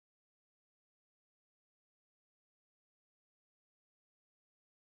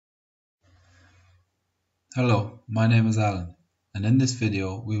Hello, my name is Alan, and in this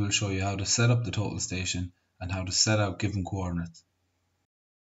video we will show you how to set up the total station and how to set out given coordinates.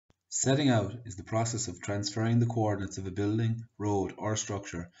 Setting out is the process of transferring the coordinates of a building, road or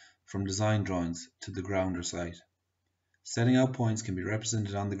structure from design drawings to the ground or site. Setting out points can be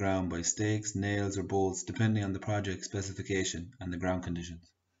represented on the ground by stakes, nails or bolts depending on the project specification and the ground conditions.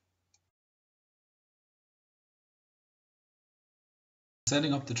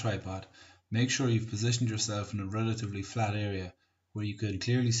 Setting up the tripod, make sure you've positioned yourself in a relatively flat area where you can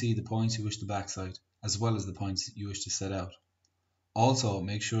clearly see the points you wish to backside as well as the points you wish to set out. Also,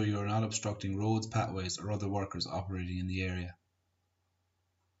 make sure you are not obstructing roads, pathways or other workers operating in the area.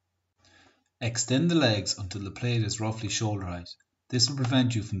 Extend the legs until the plate is roughly shoulder height. This will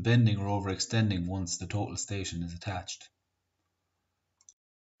prevent you from bending or overextending once the total station is attached.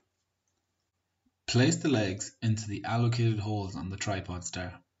 Place the legs into the allocated holes on the tripod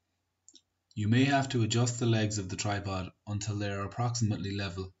star. You may have to adjust the legs of the tripod until they are approximately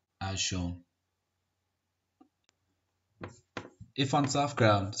level as shown. If on soft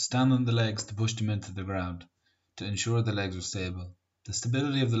ground, stand on the legs to push them into the ground to ensure the legs are stable. The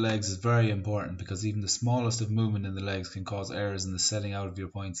stability of the legs is very important because even the smallest of movement in the legs can cause errors in the setting out of your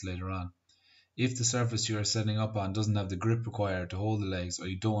points later on. If the surface you are setting up on doesn't have the grip required to hold the legs or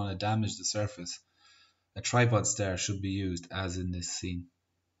you don't want to damage the surface, a tripod star should be used as in this scene.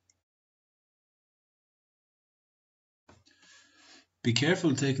 Be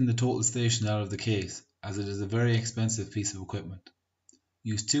careful taking the total station out of the case as it is a very expensive piece of equipment.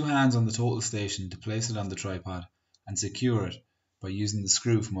 Use two hands on the total station to place it on the tripod and secure it by using the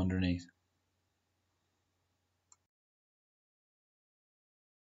screw from underneath.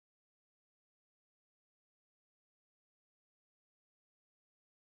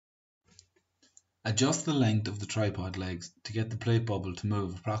 Adjust the length of the tripod legs to get the plate bubble to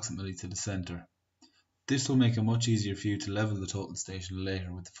move approximately to the center. This will make it much easier for you to level the total station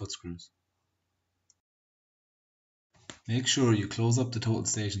later with the foot screws. Make sure you close up the total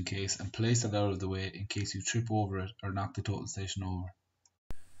station case and place it out of the way in case you trip over it or knock the total station over.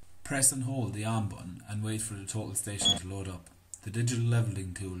 Press and hold the on button and wait for the total station to load up. The digital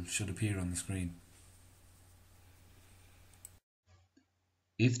leveling tool should appear on the screen.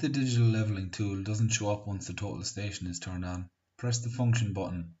 If the digital leveling tool doesn't show up once the total station is turned on, press the function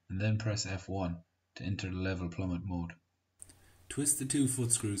button and then press F1 to enter the level plummet mode. Twist the two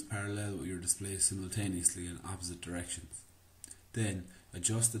foot screws parallel with your display simultaneously in opposite directions. Then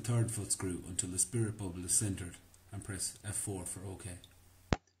adjust the third foot screw until the spirit bubble is centered and press F4 for OK.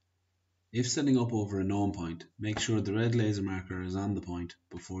 If setting up over a known point, make sure the red laser marker is on the point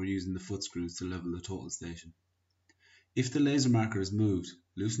before using the foot screws to level the total station. If the laser marker is moved,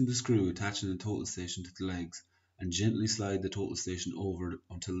 loosen the screw attaching the total station to the legs and gently slide the total station over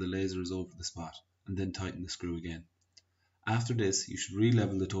until the laser is over the spot, and then tighten the screw again. After this, you should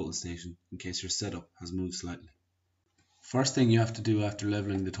re-level the total station in case your setup has moved slightly. First thing you have to do after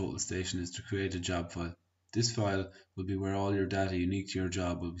leveling the total station is to create a job file. This file will be where all your data unique to your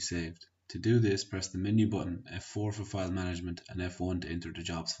job will be saved. To do this, press the menu button, F4 for file management and F1 to enter the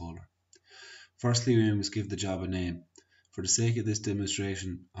jobs folder. Firstly, we must give the job a name. For the sake of this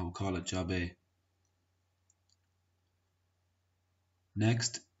demonstration, I will call it Job A.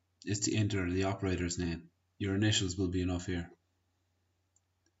 Next is to enter the operator's name. Your initials will be enough here.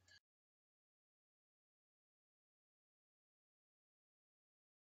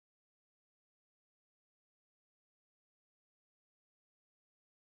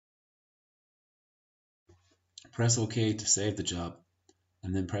 Press OK to save the job,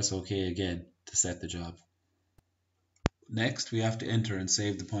 and then press OK again to set the job. Next, we have to enter and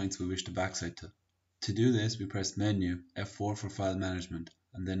save the points we wish to backside to. To do this, we press Menu, F4 for File Management,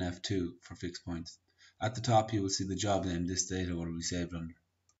 and then F2 for Fixed Points. At the top, you will see the job name this data will be saved under.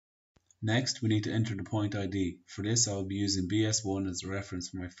 Next, we need to enter the point ID. For this, I will be using BS1 as a reference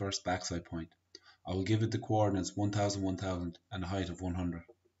for my first backside point. I will give it the coordinates 1000, 1000 and a height of 100.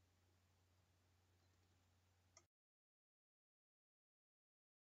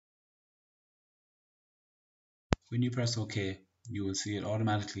 When you press OK, you will see it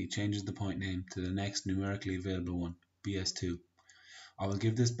automatically changes the point name to the next numerically available one, BS2. I will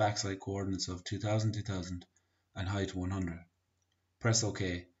give this backside coordinates of 2000, 2000 and height 100. Press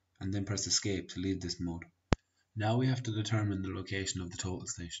OK and then press Escape to leave this mode. Now we have to determine the location of the total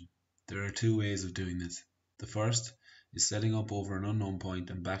station. There are two ways of doing this. The first is setting up over an unknown point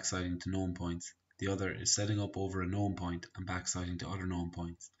and backsiding to known points. The other is setting up over a known point and backsiding to other known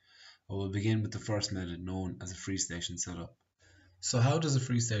points. I will begin with the first method known as a free station setup. So how does a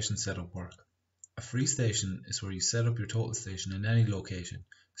free station setup work? A free station is where you set up your total station in any location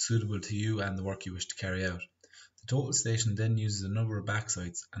suitable to you and the work you wish to carry out. The total station then uses a number of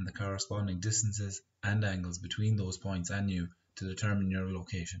backsites and the corresponding distances and angles between those points and you to determine your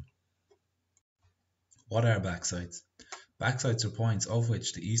location. What are backsites? Backsites are points of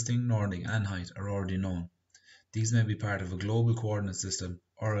which the easting, northing and height are already known. These may be part of a global coordinate system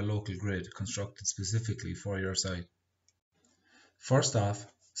or a local grid constructed specifically for your site. First off,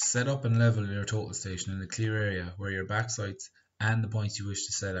 set up and level your total station in a clear area where your backsites and the points you wish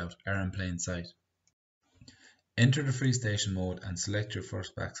to set out are in plain sight. Enter the free station mode and select your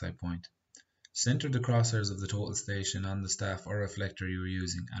first backsite point. Center the crosshairs of the total station on the staff or reflector you are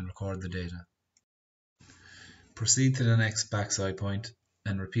using and record the data. Proceed to the next backside point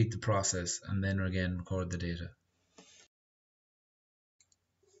and repeat the process and then again record the data.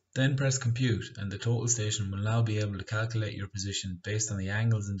 Then press compute and the total station will now be able to calculate your position based on the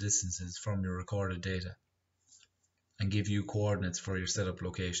angles and distances from your recorded data and give you coordinates for your setup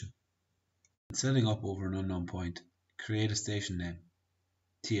location. Setting up over an unknown point, create a station name,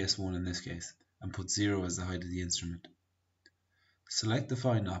 TS1 in this case, and put 0 as the height of the instrument. Select the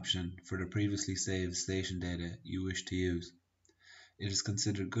find option for the previously saved station data you wish to use. It is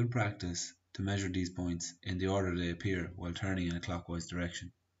considered good practice to measure these points in the order they appear while turning in a clockwise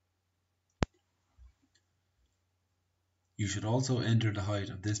direction. You should also enter the height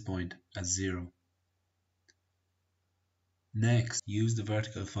of this point as 0. Next, use the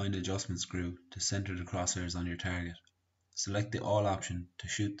vertical find adjustment screw to center the crosshairs on your target. Select the All option to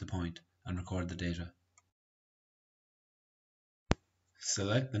shoot the point and record the data.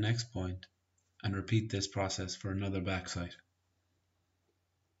 Select the next point and repeat this process for another backsite.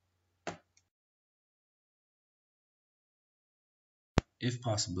 If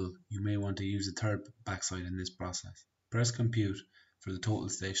possible, you may want to use a third backsite in this process. Press compute for the total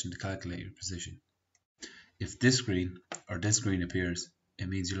station to calculate your position. If this screen or this screen appears, it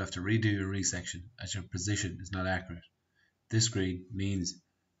means you'll have to redo your resection as your position is not accurate. This screen means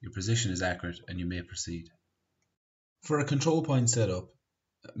your position is accurate and you may proceed. For a control point setup,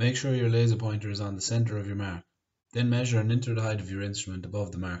 make sure your laser pointer is on the center of your mark. Then measure and enter the height of your instrument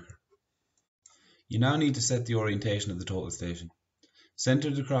above the marker. You now need to set the orientation of the total station. Center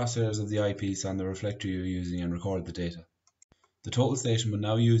the crosshairs of the eyepiece on the reflector you're using and record the data. The total station will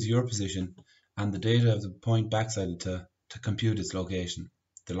now use your position and the data of the point backsighted to compute its location.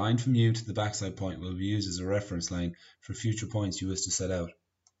 The line from you to the backside point will be used as a reference line for future points you wish to set out.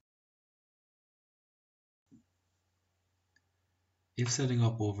 If setting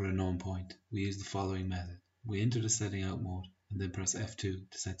up over a known point, we use the following method. We enter the setting out mode and then press F2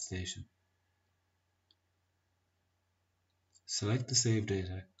 to set station. Select the saved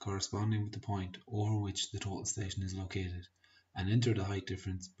data corresponding with the point over which the total station is located and enter the height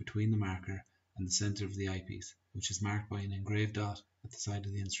difference between the marker and the center of the eyepiece, which is marked by an engraved dot at the side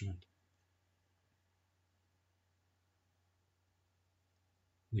of the instrument.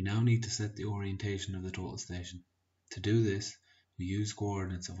 We now need to set the orientation of the total station. To do this, we use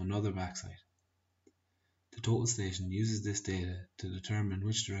coordinates of another backsite. The total station uses this data to determine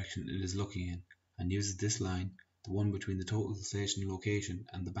which direction it is looking in and uses this line, the one between the total station location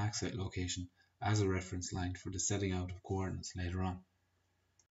and the backsite location, as a reference line for the setting out of coordinates later on.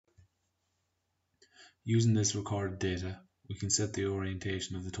 Using this recorded data, we can set the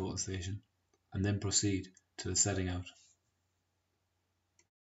orientation of the total station and then proceed to the setting out.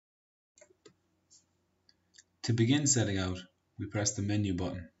 To begin setting out, we press the menu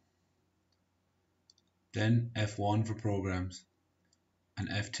button, then F1 for programs and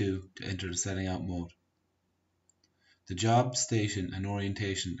F2 to enter the setting out mode. The job, station and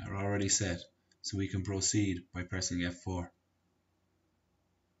orientation are already set, so we can proceed by pressing F4.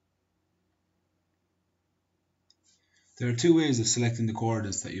 There are two ways of selecting the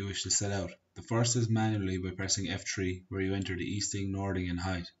coordinates that you wish to set out. The first is manually by pressing F3, where you enter the easting, northing and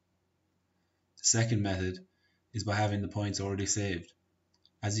height. The second method is by having the points already saved.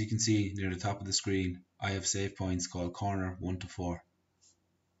 As you can see near the top of the screen, I have saved points called corner 1 to 4.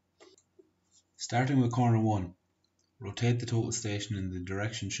 Starting with corner 1, rotate the total station in the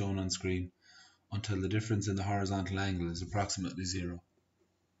direction shown on screen until the difference in the horizontal angle is approximately 0.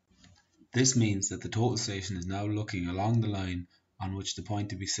 This means that the total station is now looking along the line on which the point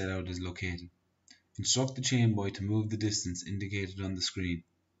to be set out is located. Instruct the chain boy to move the distance indicated on the screen.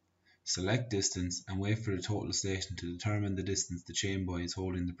 Select distance and wait for the total station to determine the distance the chain boy is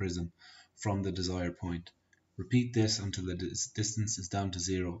holding the prism from the desired point. Repeat this until the distance is down to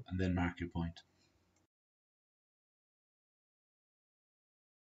 0 and then mark your point.